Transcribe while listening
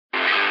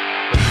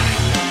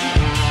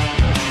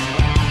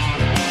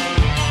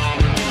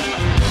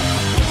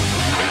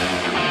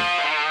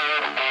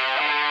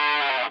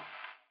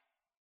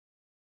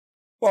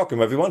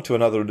Welcome, everyone, to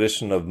another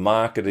edition of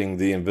Marketing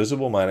the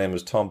Invisible. My name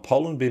is Tom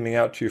Poland, beaming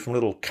out to you from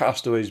little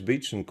Castaways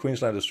Beach in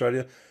Queensland,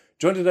 Australia.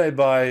 Joined today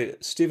by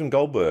Stephen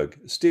Goldberg.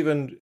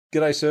 Stephen,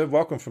 g'day, sir.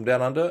 Welcome from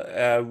down under.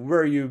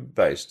 Where are you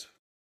based?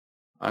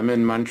 I'm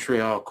in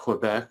Montreal,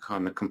 Quebec,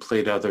 on the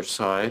complete other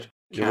side,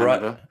 You're right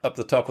Canada. up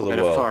the top of the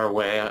Quite world. far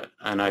away,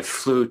 and I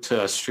flew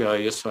to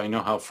Australia, so I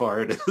know how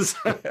far it is.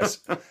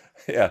 Yes.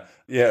 Yeah.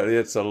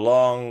 It's a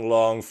long,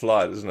 long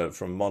flight, isn't it,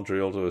 from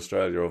Montreal to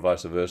Australia or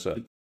vice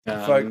versa.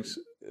 Um, Folks,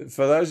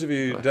 for those of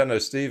you who don't know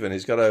Stephen,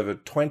 he's got over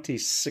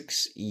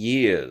 26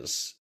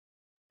 years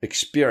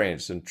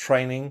experience in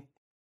training,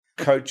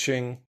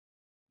 coaching,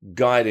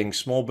 guiding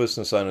small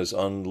business owners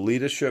on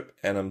leadership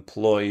and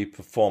employee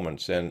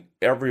performance. And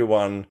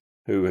everyone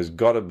who has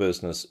got a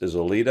business is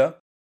a leader,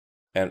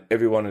 and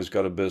everyone who's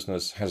got a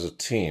business has a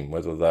team,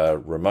 whether they're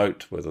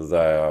remote, whether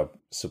they are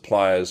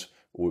suppliers.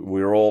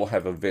 We all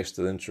have a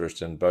vested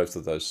interest in both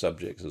of those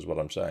subjects, is what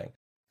I'm saying.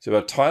 So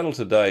our title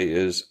today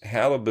is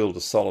How to Build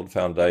a Solid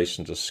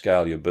Foundation to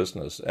Scale Your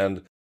Business.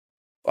 And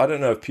I don't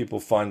know if people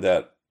find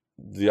that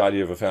the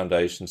idea of a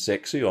foundation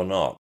sexy or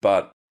not,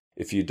 but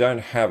if you don't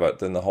have it,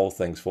 then the whole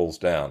thing falls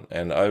down.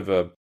 And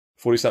over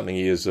 40-something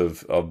years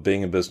of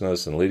being in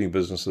business and leading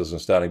businesses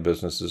and starting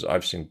businesses,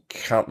 I've seen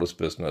countless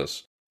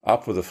business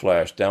up with a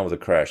flash, down with a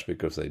crash,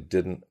 because they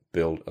didn't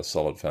build a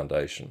solid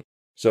foundation.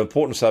 So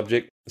important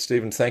subject.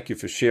 Stephen, thank you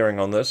for sharing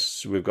on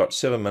this. We've got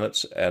 7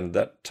 minutes, and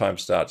that time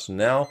starts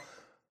now.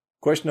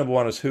 Question number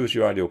one is, who is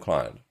your ideal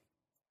client?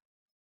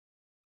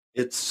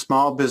 it's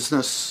small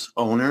business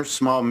owners,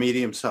 small,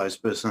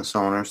 medium-sized business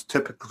owners,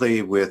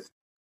 typically with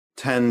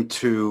 10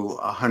 to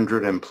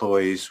 100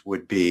 employees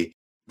would be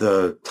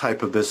the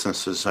type of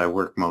businesses I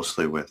work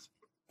mostly with.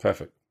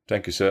 Perfect.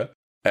 Thank you, sir.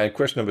 And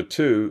question number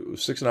two,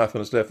 6.5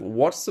 minutes left.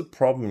 What's the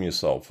problem you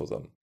solve for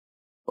them?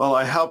 Well,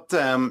 I help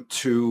them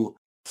to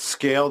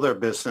scale their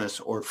business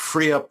or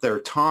free up their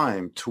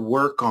time to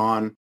work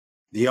on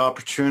the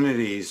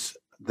opportunities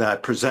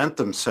that present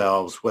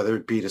themselves, whether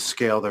it be to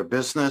scale their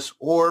business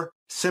or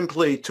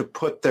simply to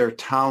put their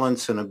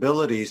talents and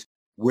abilities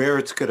where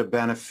it's going to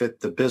benefit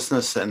the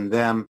business and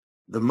them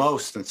the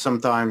most. And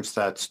sometimes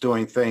that's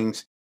doing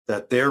things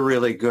that they're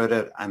really good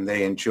at and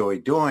they enjoy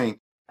doing,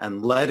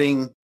 and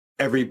letting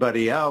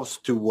everybody else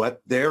do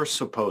what they're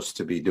supposed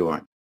to be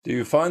doing. Do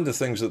you find the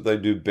things that they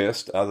do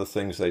best are the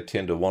things they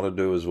tend to want to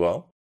do as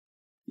well?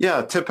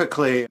 Yeah,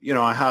 typically,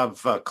 I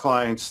have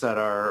clients that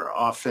are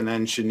often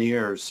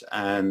engineers,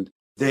 and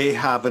they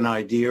have an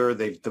idea,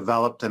 they've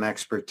developed an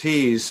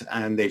expertise,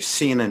 and they've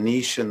seen a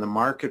niche in the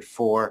market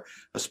for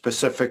a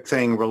specific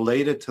thing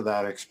related to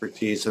that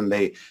expertise, and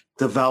they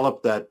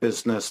develop that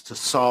business to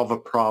solve a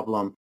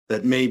problem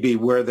that maybe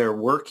where they're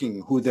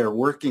working, who they're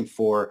working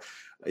for,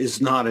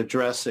 is not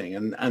addressing.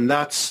 And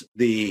that's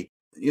a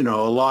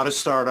lot of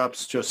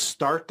startups just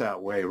start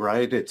that way,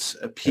 right? It's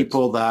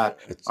people that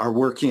are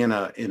working in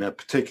a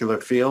particular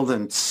field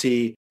and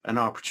see an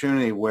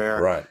opportunity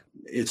where Right.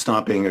 it's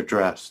not being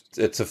addressed.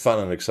 It's a fun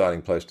and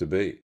exciting place to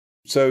be.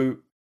 So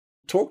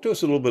talk to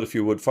us a little bit, if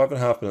you would.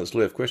 5.5 minutes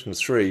left. Question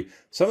three,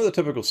 some of the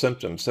typical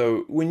symptoms.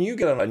 So when you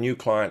get a new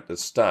client that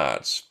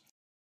starts,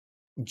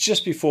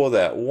 just before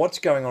that, what's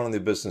going on in their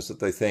business that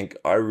they think,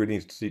 I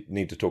really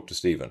need to talk to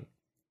Stephen?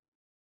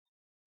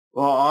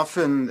 Well,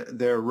 often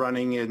they're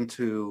running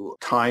into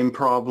time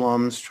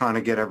problems, trying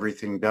to get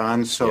everything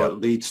done. So Yep. it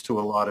leads to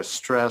a lot of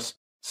stress,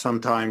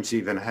 sometimes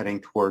even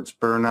heading towards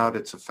burnout.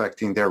 It's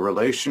affecting their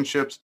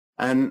relationships.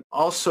 And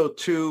also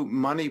to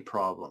money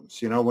problems.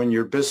 When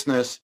your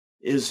business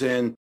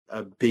isn't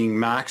being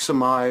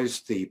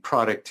maximized, the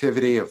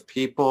productivity of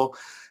people,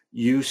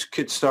 you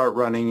could start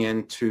running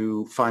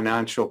into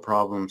financial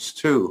problems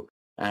too.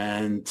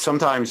 And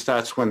sometimes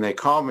that's when they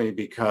call me,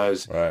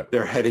 because Right.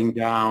 they're heading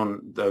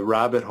down the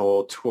rabbit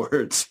hole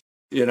towards,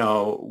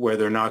 where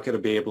they're not going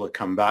to be able to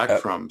come back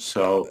from.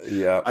 So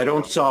Yeah. I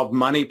don't solve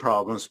money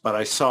problems, but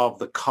I solve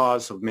the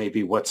cause of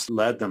maybe what's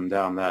led them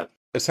down that.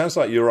 It sounds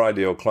like your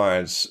ideal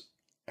clients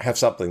have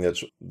something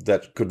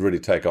that could really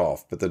take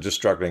off, but they're just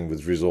struggling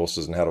with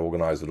resources and how to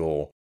organize it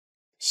all.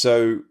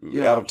 So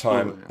Yeah, out of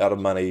time, absolutely. out of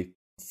money,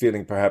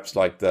 feeling perhaps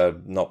like they're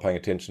not paying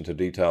attention to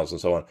details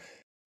and so on.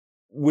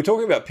 We're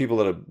talking about people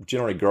that are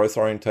generally growth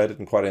orientated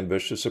and quite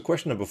ambitious. So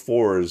question number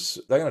four is,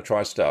 they're going to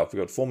try stuff. We've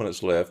got 4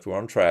 minutes left. We're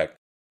on track.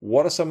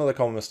 What are some of the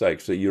common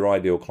mistakes that your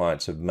ideal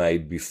clients have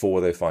made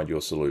before they find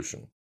your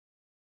solution?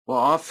 Well,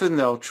 often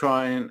they'll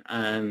try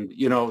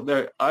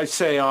I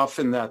say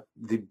often that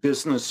the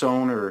business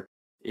owner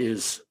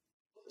is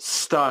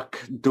stuck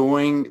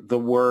doing the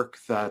work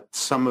that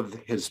some of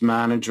his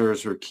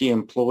managers or key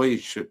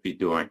employees should be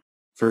doing.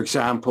 For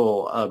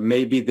example,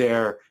 maybe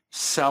they're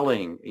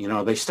selling,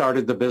 they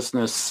started the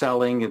business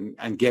selling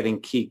and getting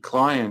key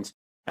clients,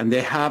 and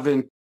they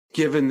haven't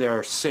given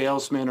their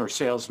salesman or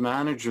sales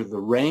manager the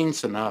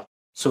reins enough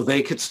so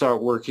they could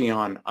start working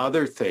on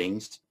other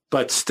things,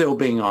 but still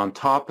being on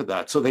top of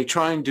that. So they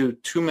try and do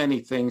too many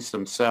things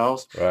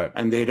themselves, Right.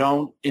 and they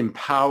don't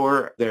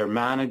empower their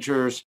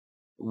managers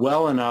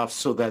well enough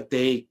so that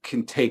they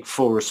can take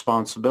full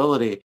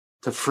responsibility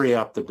to free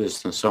up the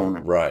business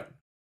owner. Right.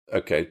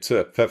 Okay,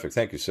 perfect.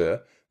 Thank you,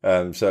 sir.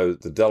 So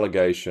the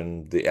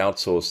delegation, the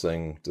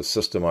outsourcing, the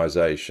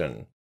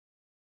systemization.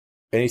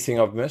 Anything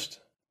I've missed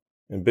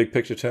in big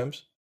picture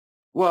terms?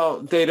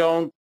 Well, they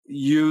don't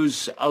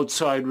use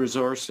outside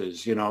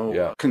resources,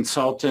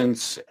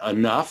 consultants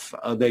enough.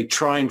 They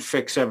try and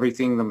fix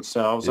everything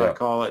themselves. I Yeah.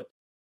 call it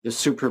the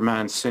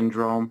Superman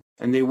syndrome.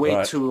 And they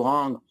wait too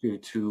long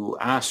to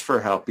ask for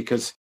help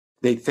because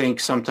they think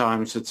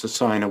sometimes it's a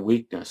sign of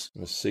weakness.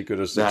 The secret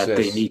of success. That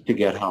they need to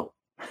get help.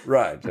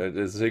 Right.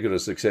 The secret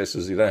of success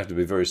is you don't have to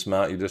be very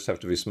smart. You just have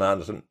to be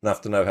smart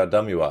enough to know how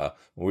dumb you are,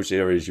 and which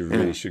areas you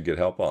really should get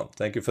help on.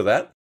 Thank you for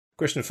that.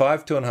 Question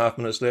 5, 2.5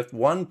 minutes left.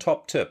 One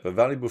top tip, a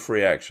valuable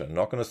free action.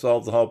 Not going to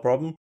solve the whole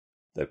problem.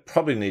 They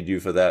probably need you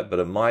for that, but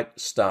it might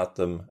start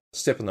them a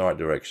step in the right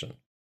direction.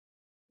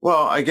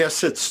 Well, I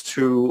guess it's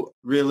to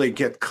really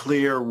get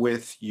clear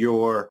with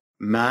your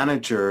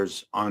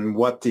managers on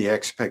what the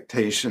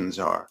expectations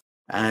are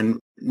and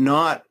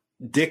not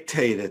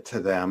dictate it to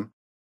them.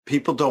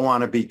 People don't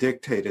want to be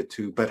dictated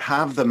to, but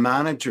have the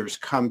managers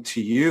come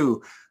to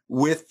you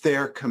with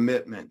their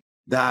commitment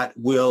that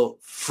will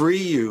free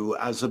you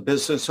as a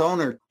business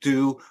owner to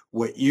do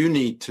what you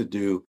need to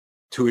do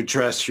to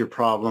address your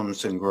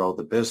problems and grow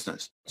the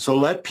business. So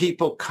let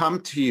people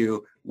come to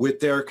you with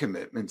their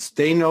commitments.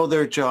 They know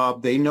their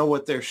job. They know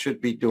what they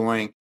should be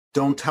doing.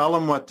 Don't tell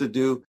them what to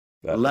do.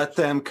 Let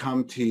them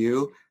come to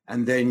you,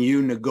 and then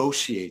you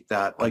negotiate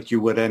that like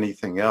you would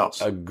anything else.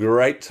 A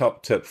great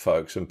top tip,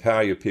 folks.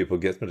 Empower your people.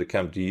 Get them to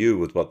come to you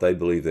with what they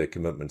believe their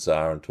commitments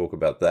are and talk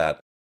about that.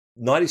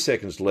 90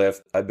 seconds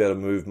left. I better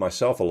move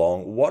myself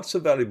along. What's a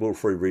valuable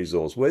free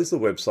resource? Where's the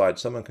website?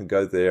 Someone can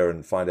go there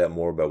and find out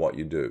more about what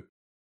you do.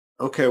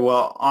 Okay,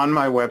 well, on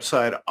my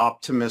website,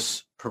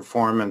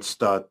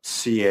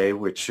 optimusperformance.ca,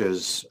 which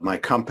is my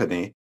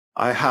company,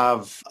 I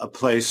have a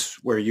place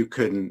where you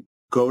can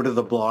go to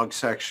the blog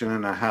section,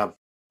 and I have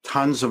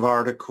tons of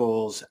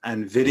articles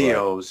and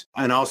videos.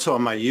 Right. And also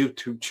on my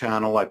YouTube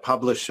channel, I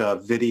publish a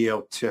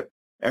video tip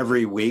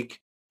every week.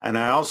 And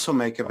I also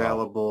make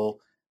available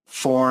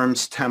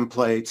forms,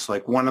 templates.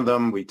 Like one of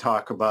them, we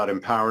talk about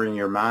empowering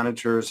your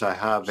managers. I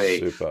have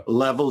a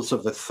levels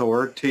of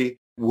authority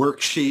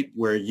worksheet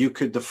where you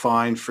could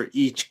define for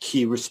each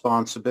key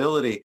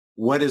responsibility,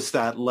 what is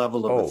that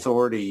level of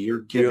authority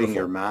you're giving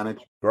your manager?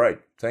 Great.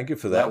 Thank you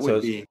for that. That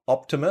would be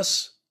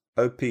Optimus,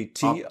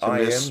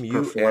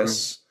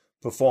 OPTIMUS,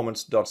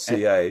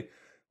 performance.ca.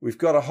 We've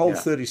got a whole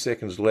 30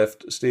 seconds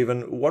left.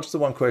 Stephen, what's the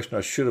one question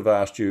I should have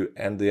asked you,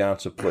 and the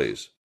answer,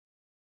 please?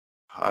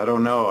 I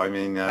don't know. I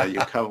mean,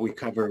 we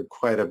covered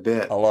quite a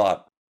bit. A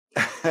lot.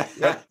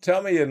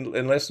 Tell me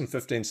in less than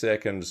 15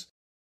 seconds,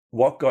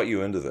 what got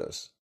you into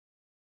this?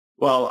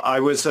 Well, I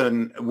was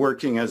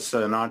working as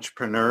an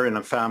entrepreneur in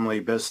a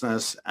family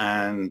business,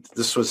 and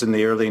this was in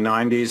the early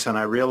 90s, and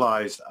I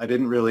realized I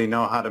didn't really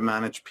know how to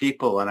manage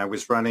people, and I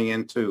was running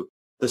into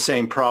the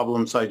same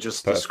problems I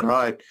just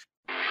described.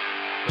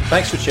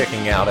 Thanks for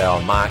checking out our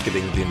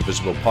Marketing the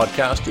Invisible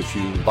podcast. If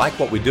you like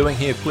what we're doing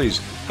here, please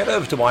head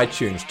over to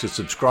iTunes to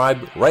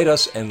subscribe, rate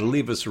us, and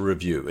leave us a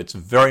review. It's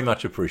very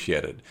much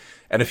appreciated.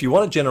 And if you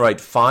want to generate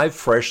 5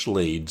 fresh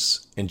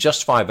leads in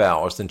just 5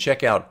 hours, then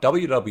check out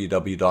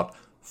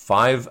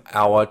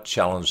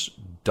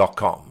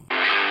www.5hourchallenge.com.